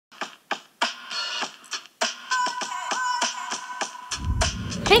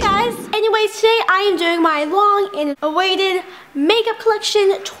guys. Anyways, today I am doing my long and awaited makeup collection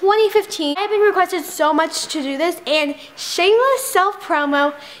 2015. I have been requested so much to do this, and shameless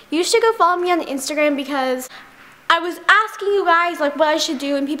self-promo, you should go follow me on Instagram because I was asking you guys like what I should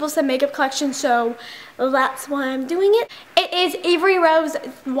do and people said makeup collection, so that's why I'm doing it. It is Avery Rose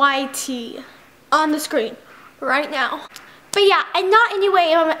YT on the screen right now. But yeah, and not any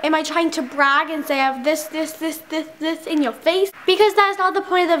way am I trying to brag and say I have this in your face, because that's not the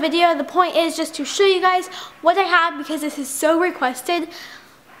point of the video. The point is just to show you guys what I have because this is so requested.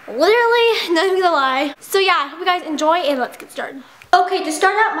 Literally, not even gonna lie. So yeah, I hope you guys enjoy and let's get started. Okay, to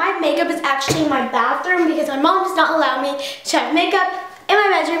start out, my makeup is actually in my bathroom because my mom does not allow me to have makeup in my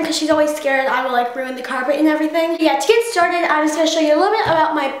bedroom because she's always scared I will like ruin the carpet and everything. Yeah, to get started, I'm just gonna show you a little bit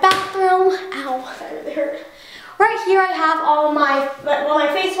about my bathroom. Ow, that really hurt. Right here I have all my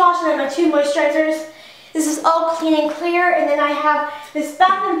face wash and then my 2 moisturizers. This is all clean and clear, and then I have this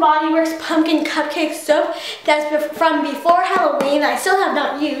Bath & Body Works Pumpkin Cupcake Soap that's from before Halloween that I still have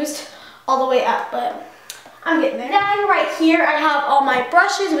not used all the way up, but I'm getting there. Then right here I have all my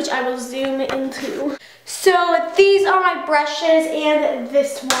brushes, which I will zoom into. So these are my brushes and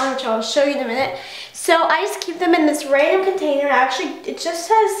this one, which I'll show you in a minute. So I just keep them in this random container. Actually, it just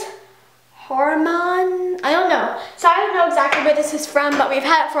says Harmon, I don't know. So I don't know exactly where this is from, but we've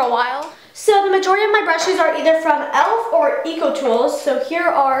had it for a while. So the majority of my brushes are either from e.l.f. or EcoTools. So here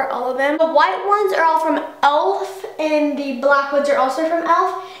are all of them. The white ones are all from e.l.f. and the black ones are also from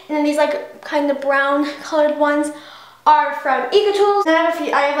e.l.f. And then these like kind of brown colored ones are from EcoTools. And I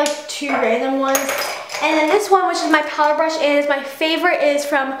have like 2 random ones. And then this one, which is my powder brush, and is my favorite, is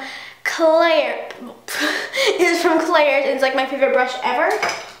from Claire. It is from Claire's, and it's like my favorite brush ever.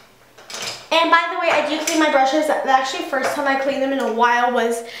 And by the way, I do clean my brushes. Actually, first time I cleaned them in a while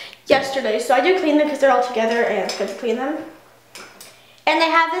was yesterday. So I do clean them because they're all together and it's good to clean them. And I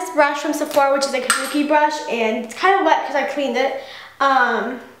have this brush from Sephora, which is a kabuki brush, and it's kind of wet because I cleaned it.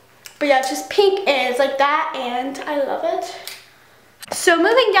 But yeah, it's just pink and it's like that, and I love it. So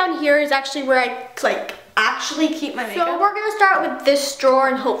moving down here is actually where I like actually keep my makeup. So we're gonna start with this drawer,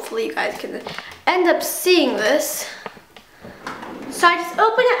 and hopefully you guys can end up seeing this. So I just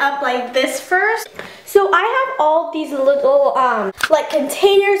open it up like this first. So I have all these little like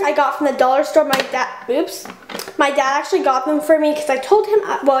containers I got from the dollar store. My dad actually got them for me because I told him,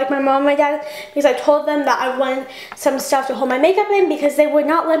 well, like my mom and my dad, because I told them that I wanted some stuff to hold my makeup in because they would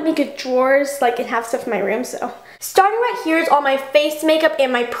not let me get drawers like and have stuff in my room. So starting right here is all my face makeup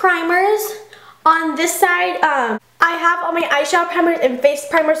and my primers. On this side, I have all my eyeshadow primers and face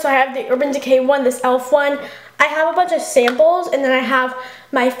primers. So I have the Urban Decay one, this e.l.f. one. I have a bunch of samples, and then I have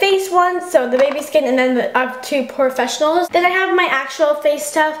my face one, so the baby skin, and then I have 2 professionals. Then I have my actual face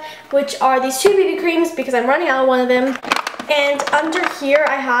stuff, which are these 2 BB creams because I'm running out of one of them. And under here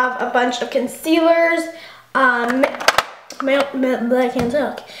I have a bunch of concealers. I can't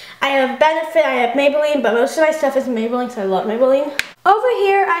talk. I have Benefit, I have Maybelline, but most of my stuff is Maybelline because I love Maybelline. Over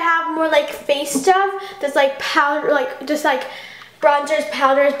here I have more like face stuff that's like powder, like just like bronzers,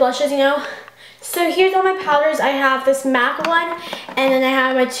 powders, blushes, you know. So here's all my powders. I have this MAC one, and then I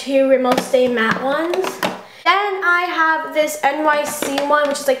have my 2 Rimmel Stay matte ones. Then I have this NYC one,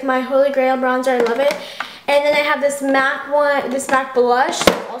 which is like my holy grail bronzer. I love it. And then I have this MAC one, this MAC blush,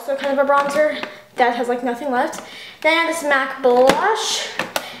 also kind of a bronzer that has like nothing left. Then I have this MAC blush.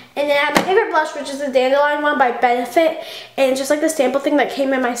 And then I have my favorite blush, which is the Dandelion one by Benefit. And it's just like the sample thing that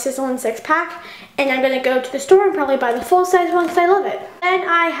came in my Sizzle and 6-pack. And I'm going to go to the store and probably buy the full-size one because I love it. Then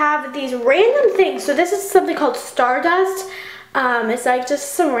I have these random things. So this is something called Stardust. It's like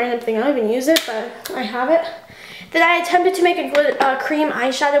just some random thing. I don't even use it, but I have it. Then I attempted to make a cream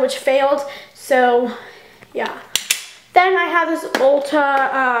eyeshadow, which failed. So, yeah. Then I have this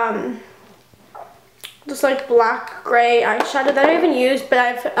Ulta... just like black gray eyeshadow that I haven't used, but I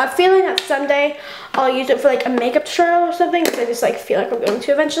have a feeling that someday I'll use it for like a makeup tutorial or something because I just like feel like I'm going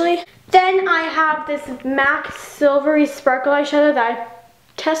to eventually. Then I have this MAC Silvery Sparkle eyeshadow that I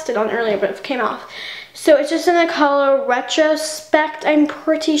tested on earlier but it came off. So it's just in the color Retrospect, I'm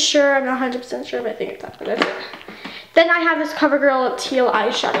pretty sure. I'm not 100% sure, but I think it's that, but that's it. Then I have this CoverGirl teal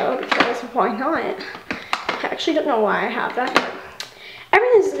eyeshadow because why not? I actually don't know why I have that, but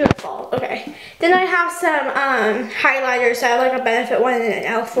everything's gonna fall. Okay. Then I have some highlighters. I have like a Benefit one and an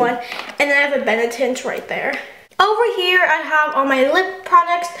e.l.f. one. And then I have a Benetint right there. Over here I have all my lip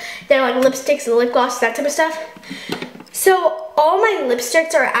products. They're like lipsticks and lip gloss, that type of stuff. So all my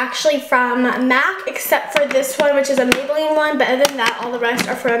lipsticks are actually from MAC except for this one, which is a Maybelline one. But other than that, all the rest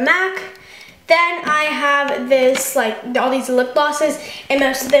are from MAC. Then I have this, like all these lip glosses, and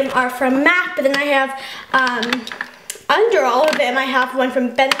most of them are from MAC. But then I have under all of them, I have one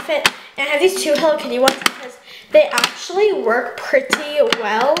from Benefit, and I have these two Hello Kitty ones because they actually work pretty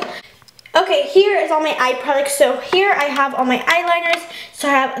well. Okay, here is all my eye products. So here I have all my eyeliners. So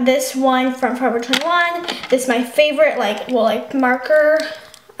I have this one from Forever 21. This is my favorite, like marker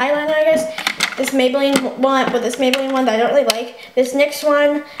eyeliner, I guess. This Maybelline one, but this Maybelline one that I don't really like. This NYX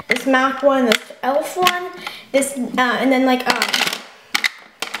one, this MAC one, this e.l.f. one, this, and then like,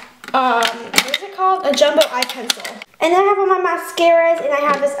 what is it called? A jumbo eye pencil. And then I have all my mascaras, and I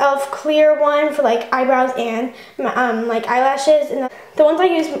have this e.l.f. clear one for like eyebrows and like eyelashes. And the ones I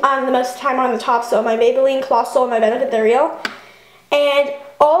use the most time are on the top, so my Maybelline, Colossal, and my Benefit, they're real. And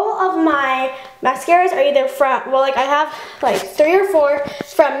all of my mascaras are either from, well, like I have like 3 or 4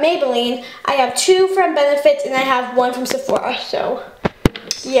 from Maybelline, I have 2 from Benefit, and I have 1 from Sephora. So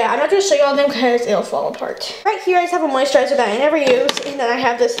yeah, I'm not going to show you all of them because it'll fall apart. Right here I just have a moisturizer that I never use, and then I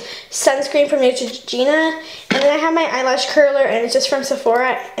have this sunscreen from Neutrogena, and then I have my eyelash curler, and it's just from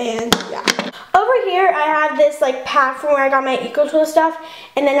Sephora, and yeah. Over here I have this like pad from where I got my EcoTool stuff,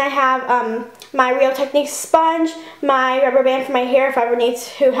 and then I have my Real Techniques sponge, my rubber band for my hair if I ever need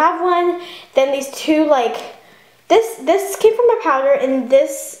to have one, then these two like, this came from my powder, and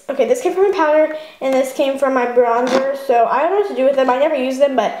this came from my powder, and this came from my bronzer, so I don't know what to do with them. I never use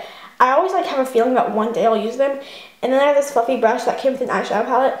them, but I always like have a feeling that one day I'll use them. And then I have this fluffy brush that came with an eyeshadow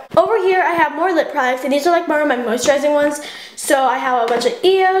palette. Over here I have more lip products, and these are like more of my moisturizing ones. So I have a bunch of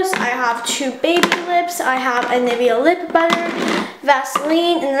EOS, I have 2 baby lips, I have a Nivea lip butter,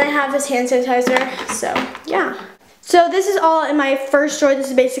 Vaseline, and then I have this hand sanitizer, so yeah. So this is all in my first drawer. This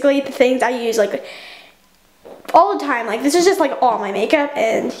is basically the things I use like all the time. Like this is just like all my makeup,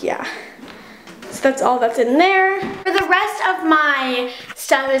 and yeah. So that's all that's in there. For the rest of my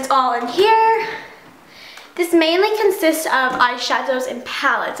stuff is all in here. This mainly consists of eyeshadows and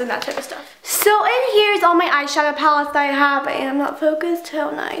palettes and that type of stuff. So in here is all my eyeshadow palettes that I have, and I'm not focused.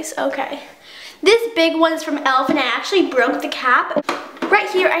 How nice. Okay. This big one is from e.l.f. and I actually broke the cap. Right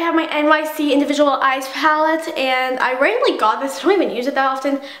here I have my NYC Individual Eyes palette, and I randomly got this. I don't even use it that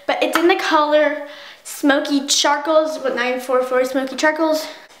often, but it's in the color Smoky Charcoals, with 944 Smoky Charcoals.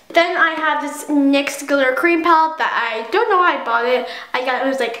 Then I have this NYX Glitter Cream palette that I don't know how I bought it. I got it, it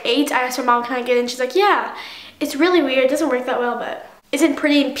was like 8. I asked my mom, can I get it? And she's like, yeah. It's really weird. It doesn't work that well, but isn't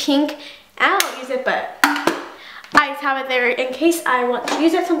pretty in pink. I don't use it, but I just have it there in case I want to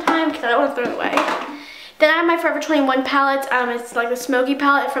use it sometime because I don't want to throw it away. Then I have my Forever 21 palette. It's like the smoky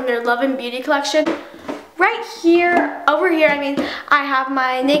palette from their Love and Beauty collection. Right here, over here, I have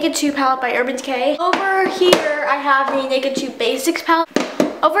my Naked 2 palette by Urban Decay. Over here, I have the Naked 2 Basics palette.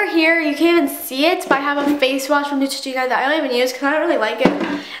 Over here, you can't even see it, but I have a face wash from Neutrogena that I don't even use because I don't really like it.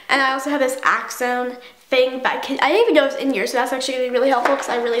 And I also have this Axone thing that I didn't even know it was in here, so that's actually going to be really helpful because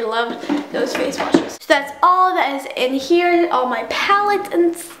I really love those face washes. So that's all that is in here, all my palettes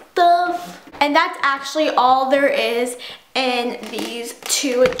and stuff. And that's actually all there is in these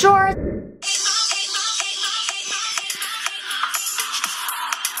 2 drawers.